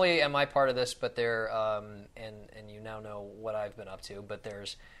 Not only am I part of this, but there, and you now know what I've been up to, but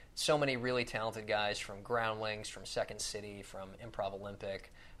there's so many really talented guys from Groundlings, from Second City, from Improv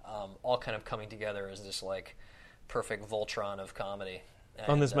Olympic, all kind of coming together as this like perfect Voltron of comedy.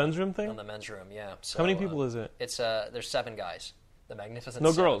 On this men's room thing? On the men's room, yeah. So, how many people is it? It's there's 7 guys. The Magnificent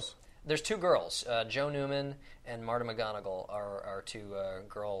No Seven. girls? There's 2 girls. Joe Newman and Marta McGonigal are 2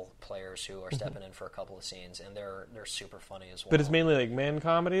 girl players who are stepping in for a couple of scenes, and they're super funny as well. But it's mainly like man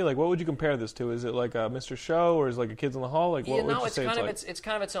comedy. Like, what would you compare this to? Is it like a Mr. Show, or is it like a Kids in the Hall? Like, what would you say it's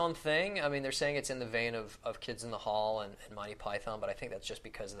kind of its own thing. I mean, they're saying it's in the vein of Kids in the Hall and Monty Python, but I think that's just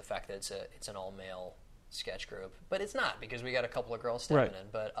because of the fact that it's an all male sketch group. But it's not, because we got a couple of girls stepping in.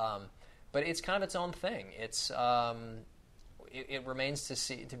 But it's kind of its own thing. It's It remains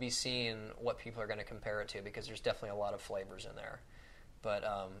to be seen what people are going to compare it to, because there's definitely a lot of flavors in there. But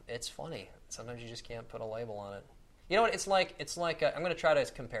it's funny. Sometimes you just can't put a label on it. You know what? It's like I'm going to try to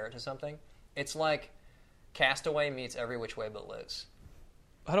compare it to something. It's like Castaway meets Every Which Way But Liz.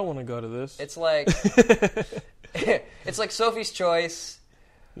 I don't want to go to this. It's like it's like Sophie's Choice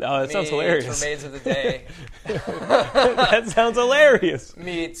No, that sounds hilarious. Remains of the Day That sounds hilarious.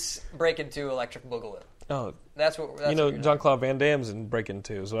 meets Breakin' 2 Electric Boogaloo. Oh, That's what you're doing. Jean-Claude Van Damme's in Breakin'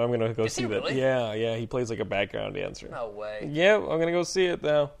 2, so I'm going to go Is see he that. really? Yeah, he plays like a background dancer. No way. Yeah, I'm going to go see it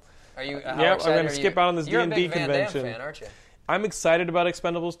now. Are you? Yeah, I'm going to skip out on this You're D&D a big Van convention. Damme fan, aren't you? I'm excited about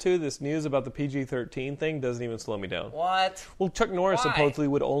Expendables 2. This news about the PG-13 thing doesn't even slow me down. What? Well, Chuck Norris Why? supposedly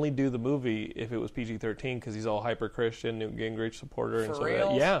would only do the movie if it was PG-13 because he's all hyper-Christian, Newt Gingrich supporter, and For so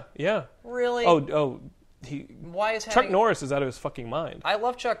reals? Yeah. Really? Why is Chuck having... Norris is out of his fucking mind. I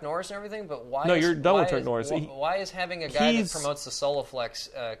love Chuck Norris and everything, but why? No, you're done with Chuck Norris. Why is having a guy that He's- promotes the Soloflex?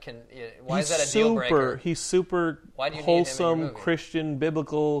 Why is He's that a deal breaker? He's super Why do you need him in your wholesome, movie? Christian,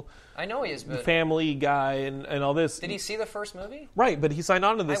 biblical, I know he is, but family guy, and all this. did he see the first movie? Right, but he signed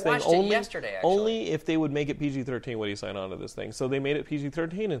on to this I thing watched it only yesterday, actually. only if they would make it PG-13 would he sign on to this thing. So they made it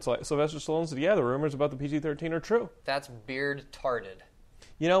PG-13, and Sylvester Stallone said, "Yeah, the rumors about the PG-13 are true." That's beard tarded.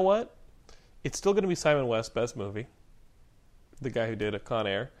 You know what? It's still going to be Simon West's best movie, the guy who did Con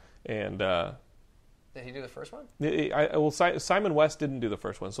Air, and Did he do the first one? Simon West didn't do the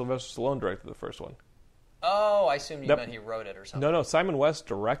first one. Sylvester Stallone directed the first one. Oh, I assumed you meant he wrote it or something. No, Simon West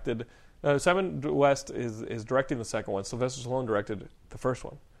directed. Simon West is directing the second one. Sylvester Stallone directed the first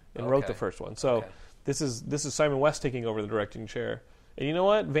one and wrote the first one. So this is Simon West taking over the directing chair. And you know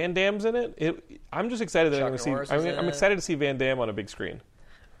what? Van Damme's in it. I'm just excited that I'm going to see. I'm excited to see Van Damme on a big screen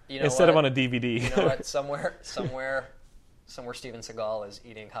instead of on a DVD. You know what? Somewhere Steven Seagal is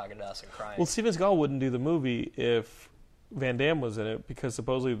eating Haagen-Dazs and crying. Well, Steven Seagal wouldn't do the movie if Van Damme was in it because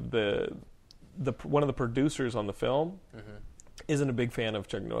supposedly the one of the producers on the film isn't a big fan of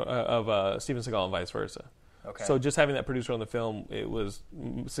Steven Seagal and vice versa. Okay. So just having that producer on the film,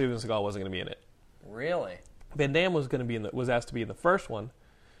 Steven Seagal wasn't going to be in it. Really? Van Damme was asked to be in the first one,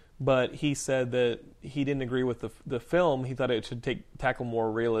 but he said that he didn't agree with the film. He thought it should tackle more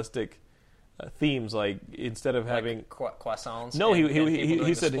realistic themes, like instead of having croissants. No, and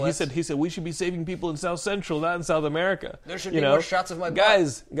he said we should be saving people in South Central, not in South America. There should be more shots of my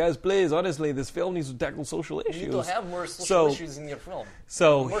butt. Guys, please, honestly, this film needs to tackle social issues. You need to have more social issues in your film.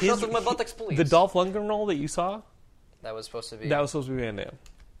 So more shots of my buttocks, please. The Dolph Lundgren role that you saw, that was supposed to be Van Damme.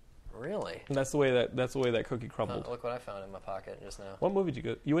 Really? And that's the way that cookie crumbled. Look what I found in my pocket just now. What movie did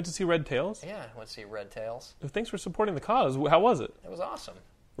you go? You went to see Red Tails? Yeah, I went to see Red Tails. Thanks for supporting the cause. How was it? It was awesome.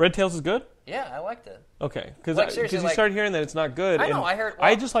 Red Tails is good? Yeah, I liked it. Okay, because seriously, you start hearing that it's not good. I know. I heard. Well,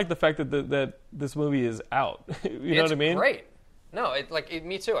 I just like the fact that this movie is out. You know what I mean? It's great. No,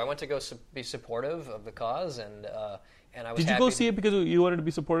 me too. I went to go be supportive of the cause, and I was. Did you go see it because you wanted to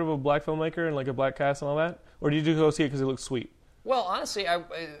be supportive of a black filmmaker and like a black cast and all that, or did you go see it because it looked sweet? Well, honestly,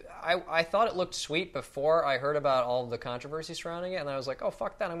 I thought it looked sweet before I heard about all of the controversy surrounding it, and I was like, oh,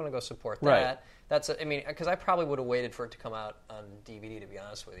 fuck that, I'm going to go support that. Right. Because I probably would have waited for it to come out on DVD, to be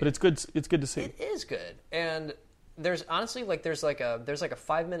honest with you. But it's good. It's good to see. It is good, and there's honestly there's like a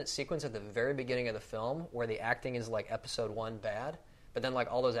 5-minute sequence at the very beginning of the film where the acting is like episode 1 bad, but then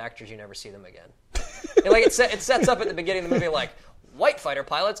like all those actors you never see them again. And, like it sets up at the beginning of the movie like white fighter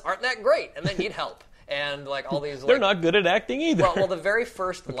pilots aren't that great, and they need help. And like all these, they're not good at acting either. Well, the very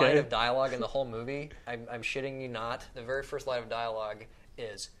first line of dialogue in the whole movie, I'm shitting you not. The very first line of dialogue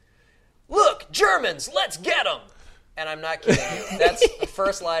is, "Look, Germans, let's get them!" And I'm not kidding you. That's the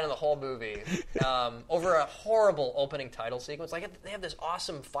first line of the whole movie. Over a horrible opening title sequence, like they have this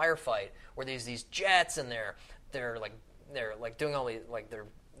awesome firefight where there's these jets and they're doing all these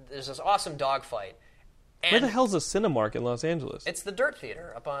there's this awesome dogfight. Where the hell's the Cinemark in Los Angeles? It's the Dirt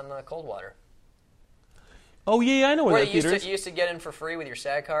Theater up on Coldwater. Oh yeah, I know where that theater is. You used to get in for free with your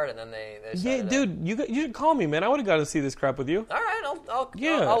SAG card, and then they yeah, dude, you should call me, man. I would have got to see this crap with you. All right, I'll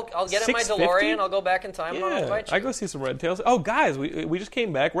get in my $6.50? DeLorean. I'll go back in time. And I'll invite you. I go see some Red Tails. Oh, guys, we just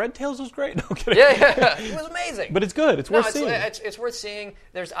came back. Red Tails was great. No kidding. Yeah, it was amazing. But it's good. It's worth seeing. It's worth seeing.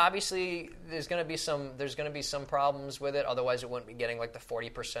 There's obviously going to be some problems with it. Otherwise, it wouldn't be getting like the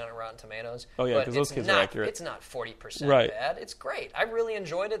 40% on Rotten Tomatoes. Oh yeah, because those kids are accurate. It's not 40% right. bad. It's great. I really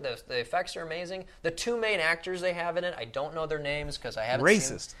enjoyed it. The effects are amazing. The two main actors they have in it, I don't know their names because I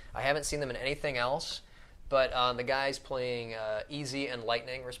haven't seen them in anything else. But the guys playing Easy and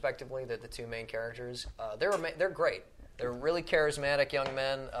Lightning, respectively, the two main characters, they're great. They're really charismatic young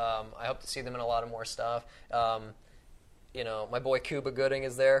men. I hope to see them in a lot of more stuff. My boy Cuba Gooding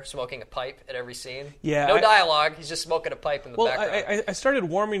is there, smoking a pipe at every scene. Yeah, no dialogue. He's just smoking a pipe in the background. I started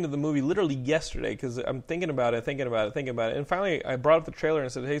warming to the movie literally yesterday because I'm thinking about it. And finally, I brought up the trailer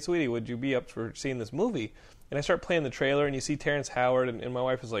and said, hey, sweetie, would you be up for seeing this movie? And I start playing the trailer, and you see Terrence Howard, and my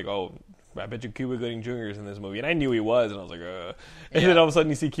wife is like, oh, I bet you Cuba Gooding Jr. is in this movie. And I knew he was, and I was like, And then all of a sudden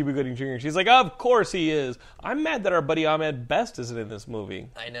you see Cuba Gooding Jr., and she's like, of course he is. I'm mad that our buddy Ahmed Best isn't in this movie.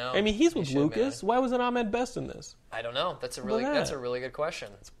 I know. I mean, he's with Lucas. Why wasn't Ahmed Best in this? I don't know. That's a really good question.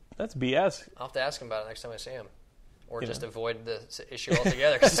 That's BS. I'll have to ask him about it next time I see him. Or just avoid the issue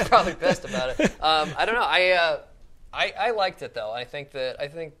altogether, because he's probably pissed about it. I don't know. I liked it, though. I think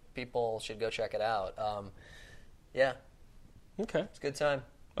people should go check it out. Yeah. Okay. It's a good time.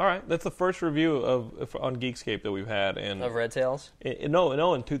 All right. That's the first review on Geekscape that we've had. Of Red Tails?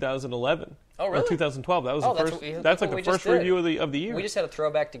 No, in 2011. Oh, really? Or 2012. That was the first. That's like the first review of the year. We just had a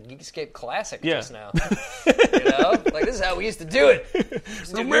throwback to Geekscape Classic just now. Like, this is how we used to do it.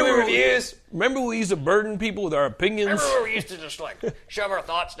 Remember reviews. Remember we used to burden people with our opinions? Remember we used to just, shove our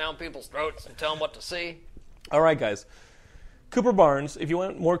thoughts down people's throats and tell them what to see? All right, guys. Cooper Barnes. If you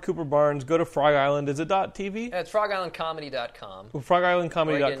want more Cooper Barnes, go to Frog Island. Is it .tv? Yeah, it's FrogIslandComedy.com. FrogIslandComedy.com.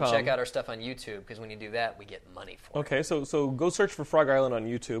 Or you can check out our stuff on YouTube, because when you do that, we get money for it. Okay, so go search for Frog Island on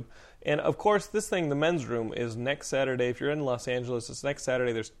YouTube. And, of course, this thing, The Men's Room, is next Saturday. If you're in Los Angeles, it's next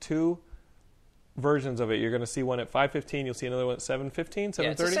Saturday. There's 2 versions of it. You're going to see one at 5:15. You'll see another one at 7:15, 7:30.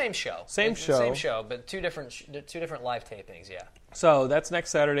 Yeah, it's the same show. Same show, but two different live tapings. Yeah. So that's next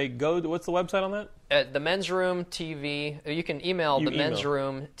Saturday. What's the website on that? At the Men's Room TV. You can email the Men's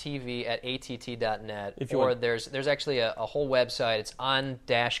Room TV at att.net. There's actually a whole website. It's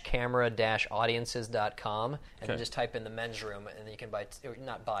on-camera-audiences.com, and then just type in the Men's Room, and then you can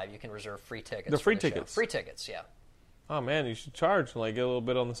you can reserve free tickets. The free tickets. Free tickets. Yeah. Oh, man, you should charge, get a little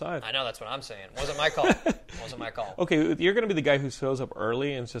bit on the side. I know, that's what I'm saying. Wasn't my call. Okay, you're going to be the guy who shows up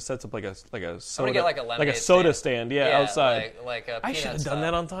early and just sets up like a soda, I'm gonna get like a lemonade soda stand, outside. Like a I should have done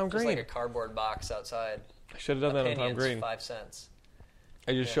that on Tom Green. Just like a cardboard box outside. I should have done that on Tom Green. 5 cents.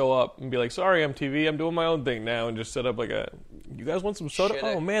 I just show up and be like, sorry, MTV, I'm doing my own thing now, and just set up you guys want some soda?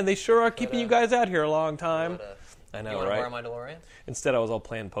 Oh, man, they sure are keeping you guys out here a long time. I know, you right? Borrow my DeLorean? Instead, I was all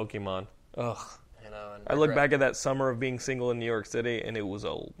playing Pokemon. Ugh. I look back at that summer of being single in New York City, and it was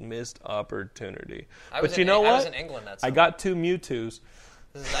a missed opportunity. But you know what? I was in England that summer. I got 2 Mewtwo's.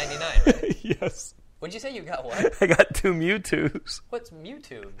 This is 99, right? Yes. What'd you say you got what? I got 2 Mewtwo's. What's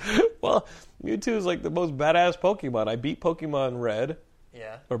Mewtwo? Well, Mewtwo is like the most badass Pokemon. I beat Pokemon Red.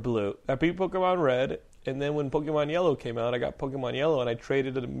 Yeah. Or Blue. I beat Pokemon Red, and then when Pokemon Yellow came out, I got Pokemon Yellow, and I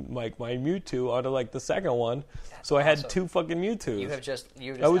traded my Mewtwo onto the second one. So I had 2 fucking Mewtwo's. You just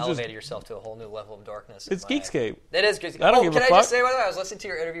elevated yourself to a whole new level of darkness. It's Geekscape. It is Geekscape. I don't give a fuck. Can I just say, by the way, I was listening to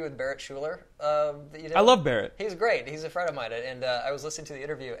your interview with Barrett Schuler. That you did. I love Barrett. He's great. He's a friend of mine, and I was listening to the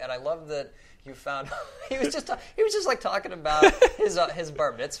interview, and I love that you found he was just talking about his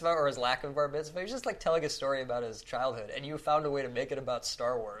bar mitzvah or his lack of bar mitzvah. He was just telling a story about his childhood, and you found a way to make it about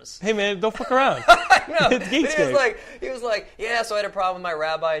Star Wars. Hey man, don't fuck around. I know. It's Geekscape. He was like, yeah. So I had a problem with my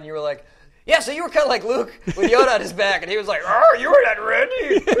rabbi, and you were like, yeah. So you were kind of like Luke with Yoda on his back, and he was like, oh, you were not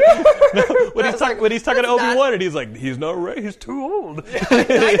ready. When he's talking to Obi-Wan, and he's like, he's not ready. He's too old.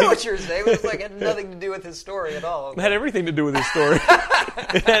 I know what you're saying, but it had nothing to do with his story at all. It had everything to do with his story.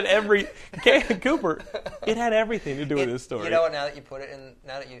 It had Cooper. It had everything to do with his story. You know what? Now that you put it in,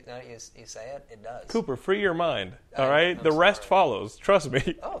 now that you say it, it does. Cooper, free your mind. All right, the rest follows. Trust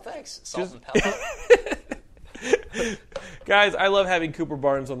me. Oh, thanks. Salt and pepper. Guys, I love having Cooper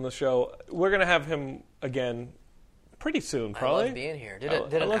Barnes on the show. We're gonna have him again pretty soon, probably. I love being here. Did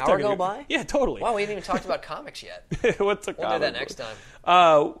an hour go by? Yeah, totally. Wow, we haven't even talked about comics yet. What's a comic? We'll do that next time.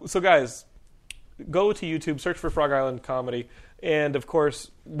 So, guys, go to YouTube, search for Frog Island Comedy, and of course,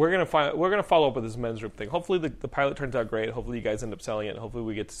 we're gonna follow up with this Men's Room thing. Hopefully, the pilot turns out great. Hopefully, you guys end up selling it. Hopefully,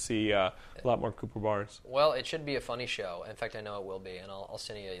 we get to see a lot more Cooper Barnes. Well, it should be a funny show. In fact, I know it will be, and I'll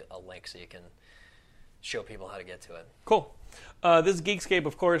send you a link so you can show people how to get to it. Cool. This is Geekscape.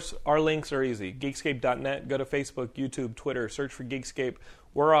 Of course, our links are easy. Geekscape.net. Go to Facebook, YouTube, Twitter. Search for Geekscape.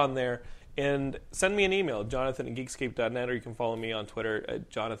 We're on there. And send me an email, jonathan@geekscape.net, or you can follow me on Twitter at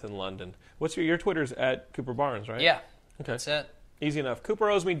Jonathan London. What's your Twitter's at Cooper Barnes, right? Yeah. Okay. That's it. Easy enough.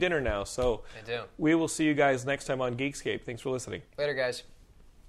 Cooper owes me dinner now, so I do. We will see you guys next time on Geekscape. Thanks for listening. Later, guys.